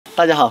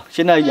大家好，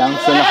现在羊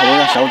生了好多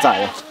小崽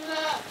了，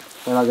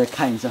让大家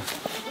看一下，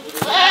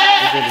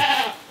在这里，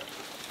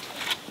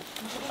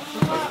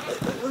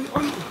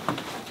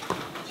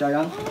小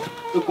羊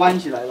都关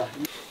起来了，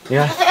你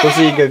看都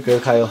是一个隔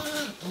开哦，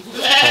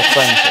它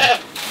转起来，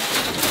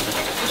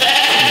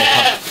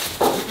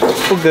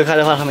不隔开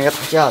的话，它们要打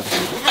架的，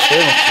这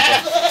么奇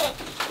怪。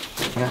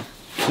你看，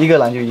一个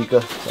篮就一个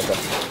小崽，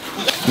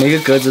每个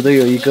格子都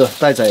有一个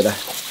待崽的，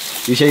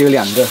有些有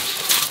2个。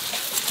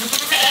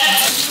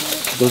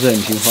 都是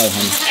很听话的，他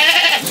们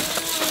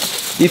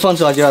一放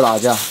出来就要打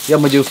架，要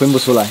么就分不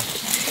出来，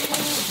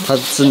他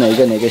是哪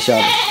个下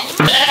的，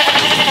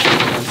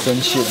很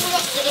生气了。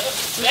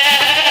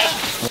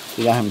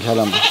这羊很漂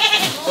亮吧？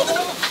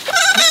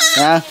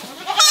啊，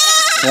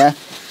你看，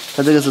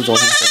它这个是昨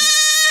天生的，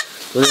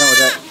昨天我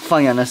在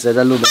放羊的时候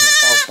在路边上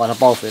把它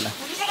抱回来，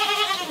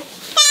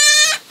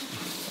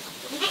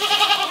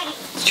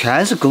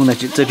全是公的，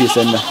就这批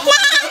生的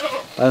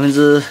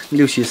，60%、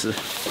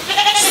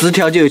70%，10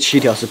条就有7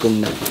条是公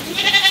的。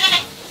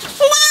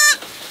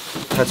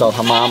快找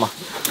他妈妈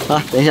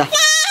啊！等一下，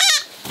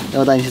让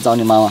我带你去找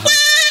你妈妈。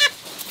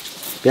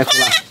别哭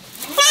了。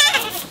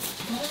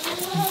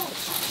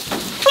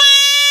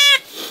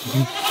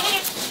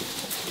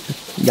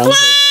羊头，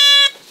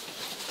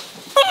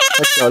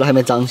它脚都还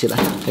没长起来，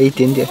还一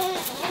点点，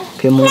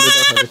可以摸得到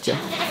它的脚。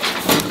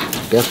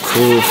别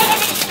哭。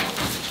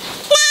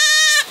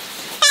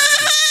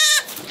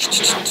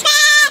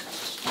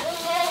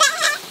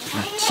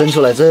 生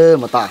出来这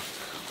么大，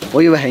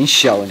我以为很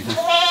小啊！你看，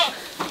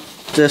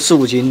这4、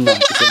5斤呢，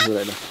生出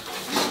来的。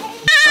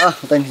啊，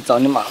我带你去找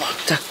你妈妈，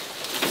这样，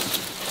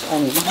找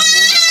你妈妈。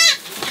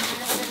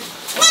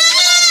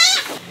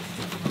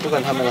不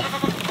管他们了，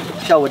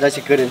下午再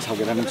去割点草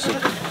给他们吃。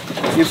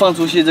一放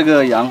出去，这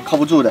个羊靠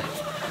不住的，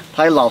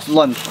它老是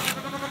乱跑。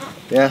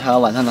等下它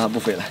晚上它不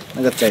回来，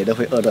那个崽都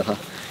会饿到它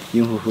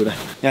晕乎乎的。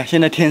你看，现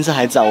在天色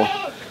还早哦，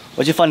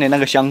我去放点那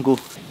个香菇。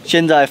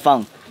现在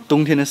放，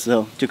冬天的时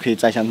候就可以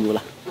摘香菇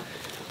了。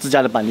 自家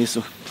的板栗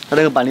树，他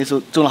那个板栗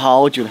树种了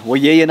好久了，我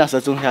爷爷那时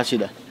候种下去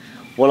的，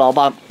我老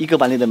爸一个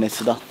板栗都没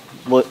吃到，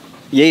我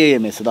爷爷也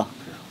没吃到，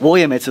我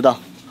也没吃到，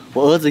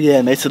我儿子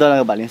也没吃到那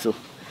个板栗树，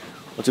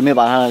我准备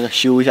把它那个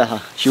修理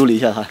一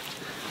下它，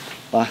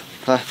把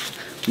它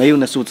没用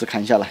的树枝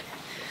砍下来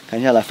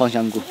放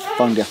香菇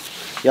放掉，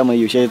要么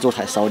有些做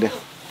柴烧掉，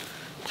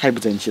太不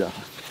争气了，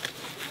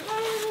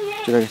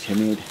就那个前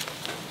面一点。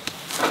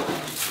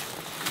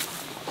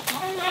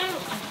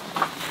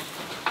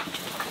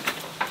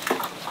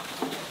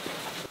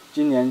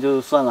 今年就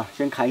算了，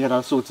先砍一下它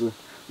的树枝。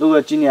如果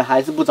今年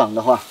还是不长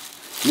的话，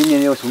明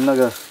年又从那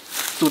个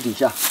树底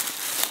下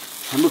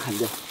全部砍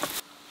掉。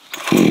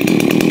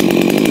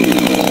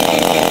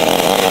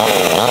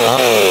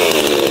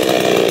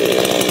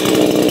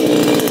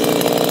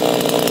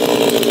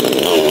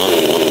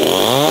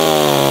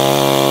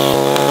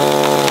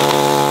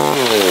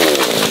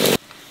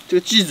这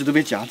个锯子都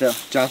被夹住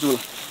了，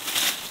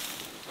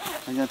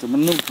看一下怎么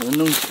弄才能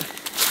弄起来。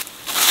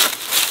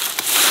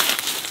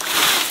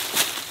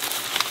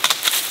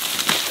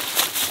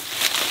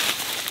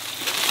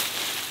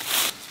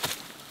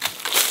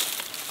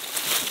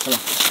 好了，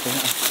等一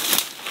下啊。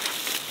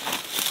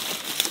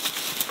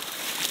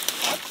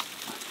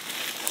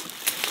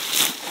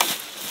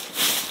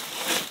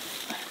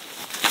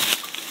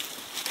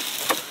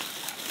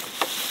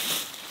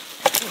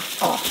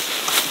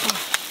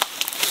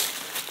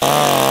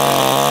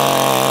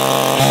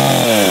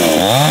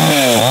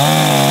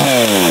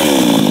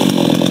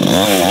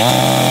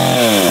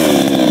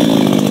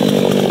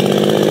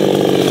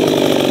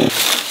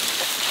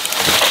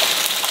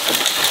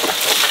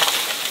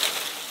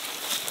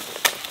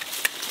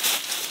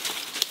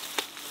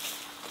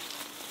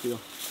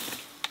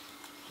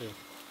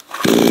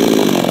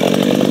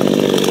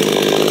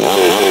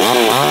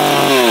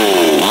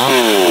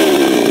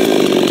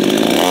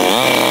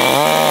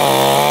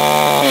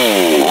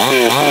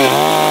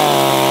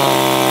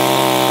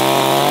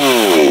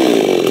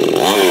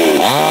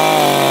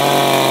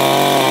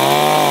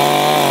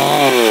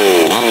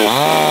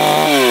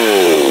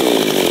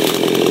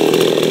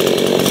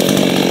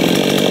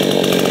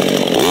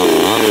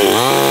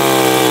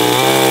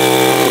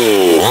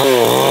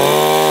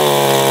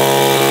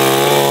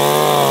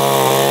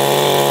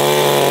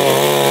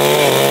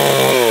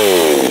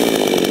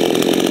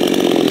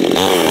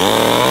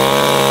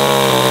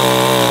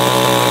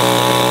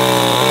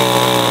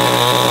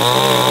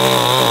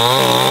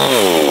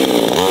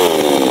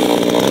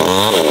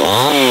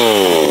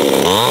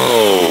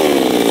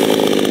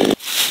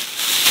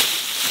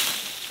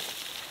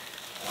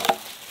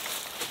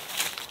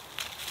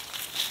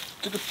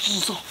这个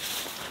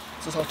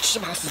至少7、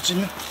80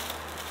斤了。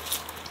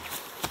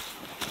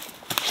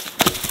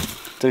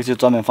这个就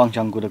专门放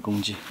香菇的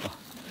工具啊，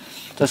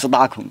这是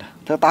大孔的，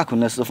这个大孔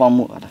的是放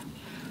木耳的，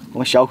我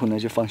们小孔的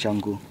就放香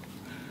菇，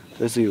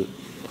这是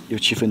有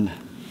区分的，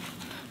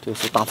这个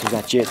是大厨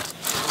家借的。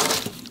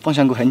放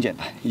香菇很简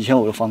单，以前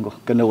我都放过，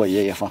跟着我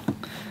爷爷放，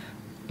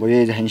我爷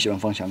爷就很喜欢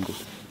放香菇。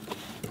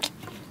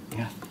你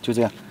看，就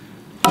这样，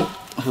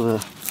是不是？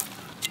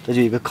这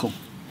就一个孔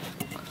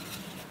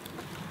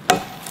，2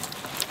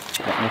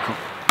个孔，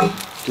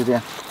就这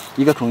样，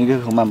一个孔一个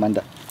孔慢慢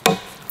的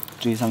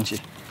追上去，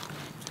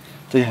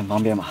这也很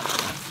方便嘛。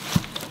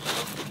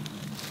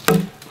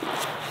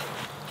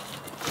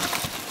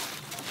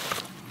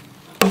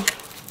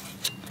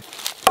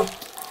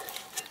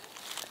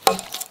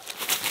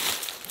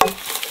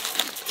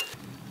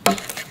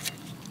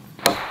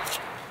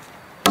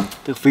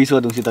这个飞出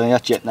的东西当然要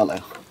捡到来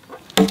了，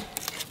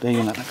不要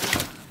用了那个，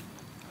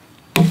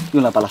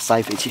用了把它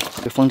塞回去。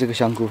就放这个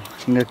香菇，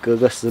应该隔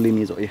个10厘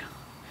米左右，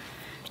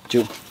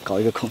就搞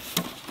一个孔。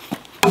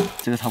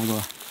这个差不多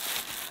了，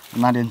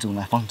拿点种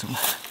来放种了。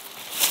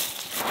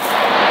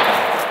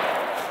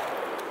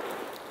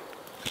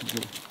这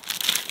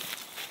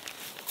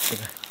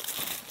个，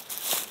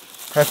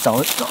还要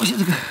找一些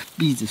这个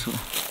篦子出来，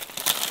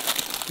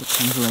这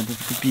腾出来的这个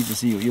篦子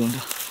是有用的，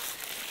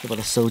就把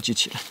它收集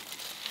起来。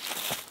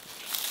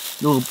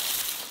 如果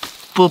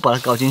不把它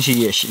搞进去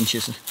也行，其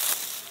实。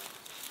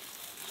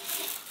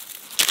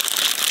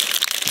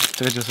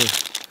这个就是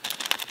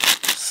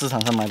市场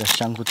上买的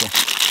香菇种，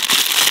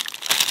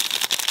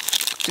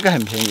这个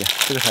很便宜啊，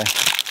这个才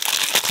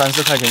3、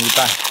4块钱一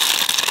袋，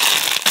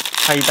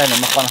它一袋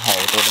能换好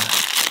多的。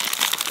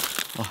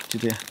哦，就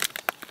这样，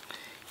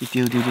一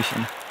丢丢就行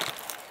了，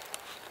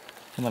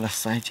先把它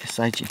塞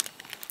紧，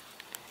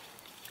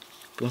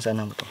不用塞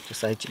那么多，就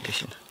塞紧就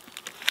行了。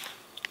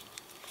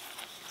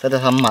 塞到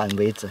它满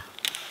为止。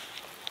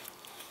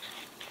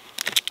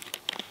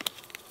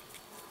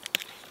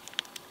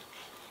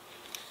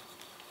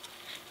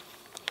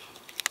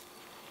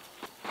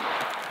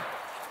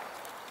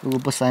如果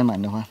不塞满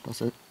的话，到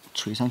时候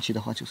垂上去的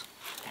话就是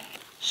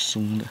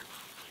松的。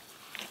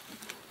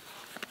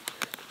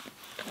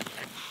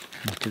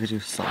这个就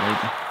少了一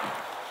点。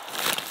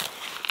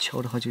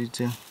敲的话就是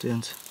这样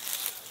子，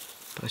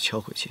把它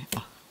敲回去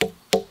啊，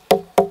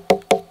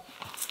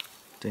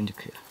这样就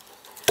可以了。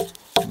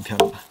 很漂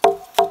亮吧？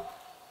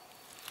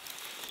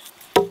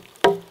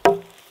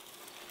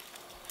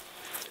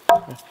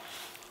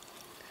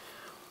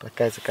把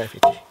盖子盖回去，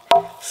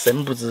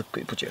神不知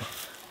鬼不觉，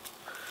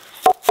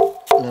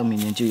那明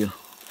年就有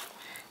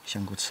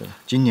香菇吃了。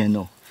今年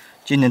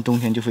冬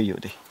天就会有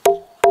的。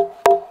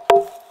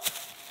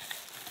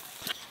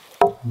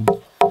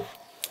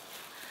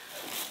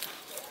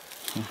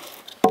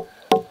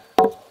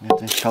你看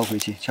再敲回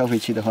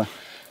去的话，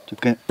就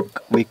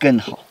更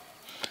好。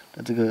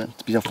 它这个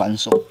比较繁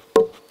琐，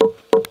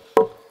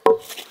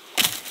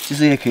其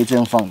实也可以这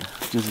样放的，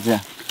就是这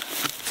样，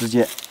直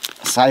接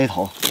塞一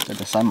头，再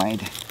塞满一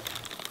点，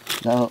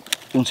然后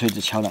用锤子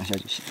敲2下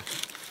就行了。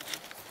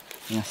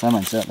你看塞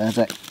满这，然后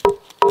再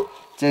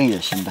这样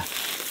也行的，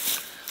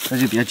那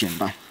就比较简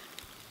单，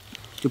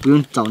就不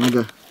用找那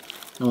个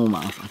那么麻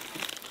烦。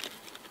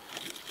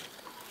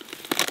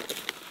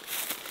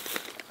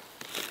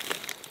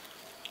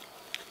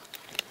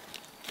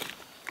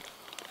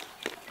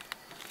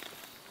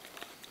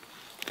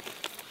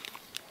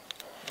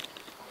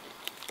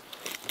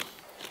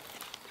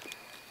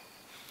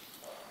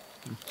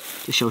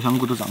 这小香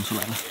菇都长出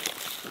来了，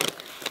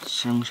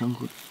香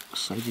菇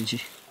塞进去，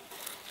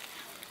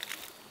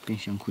变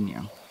香菇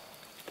娘。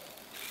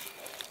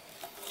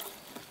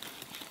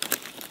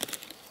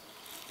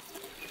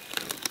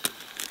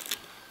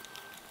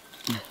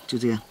就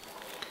这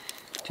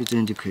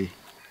样就可以，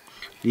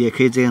也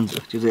可以这样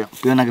子，就这样，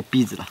不用那个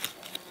篦子了，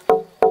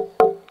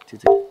就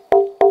这样，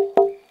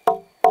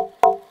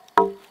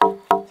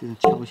这样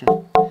敲一下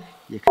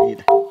也可以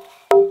的。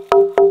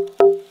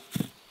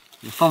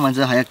你放完之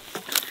后还要。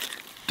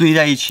 堆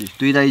在一起，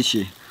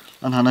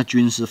让它的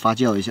菌丝发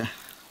酵一下。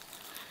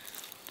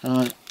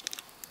它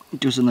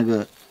就是那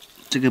个，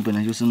这个本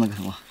来就是那个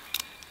什么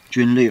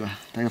菌类吧，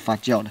它要发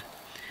酵的，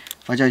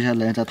发酵一下，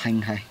然后再摊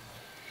开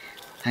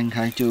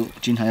就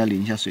经常要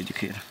淋一下水就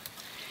可以了，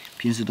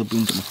平时都不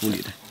用怎么护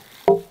理的，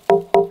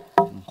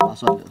很划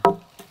算的。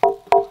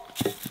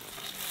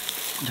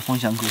这放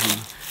香菇是，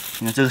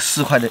你看这个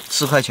4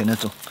块钱的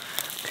种，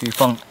可以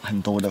放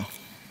很多的。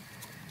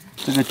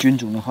这个菌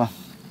种的话。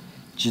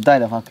 几袋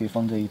的话可以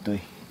放这一堆，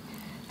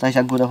摘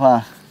香菇的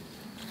话，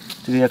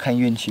这个要看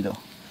运气的、哦。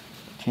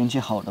天气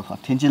好的话，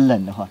天气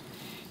冷的话，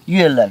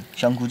越冷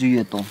香菇就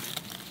越多；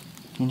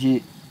天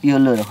气越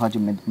热的话就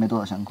没多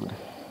少香菇的。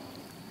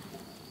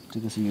这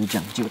个是有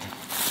讲究的，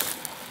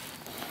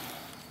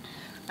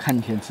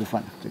看天吃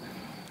饭这个。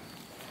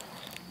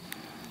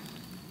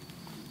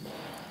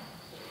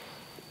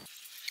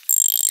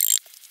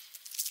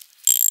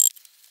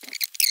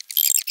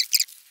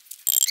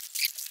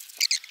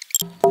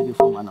这就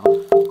放完了，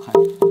快，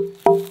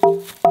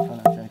漂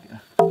亮，再给它。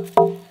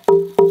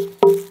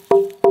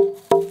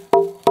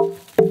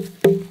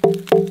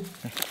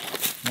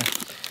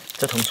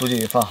这桶出去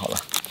也放好了。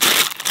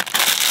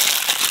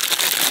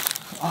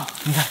啊，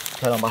你看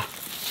漂亮吧？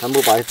全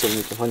部把种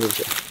子放进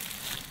去，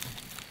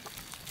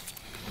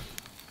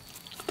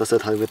到时候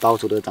它会到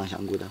处都长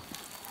香菇的。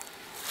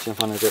先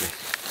放在这里。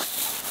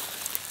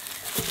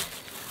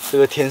这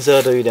个天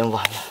色都有点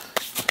晚了，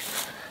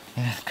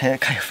你看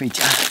开始回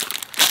家了。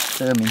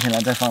这个明天来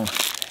再放了。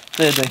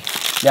这一堆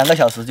2个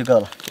小时就够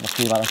了，我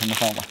可以把它全部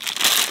放完。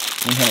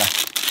明天来，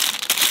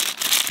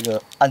这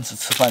个按时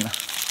吃饭呢，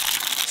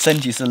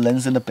身体是人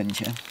生的本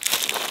钱，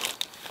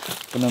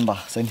不能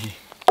把身体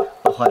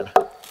搞坏了。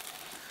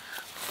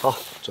好，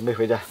准备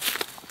回家，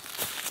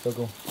收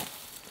工。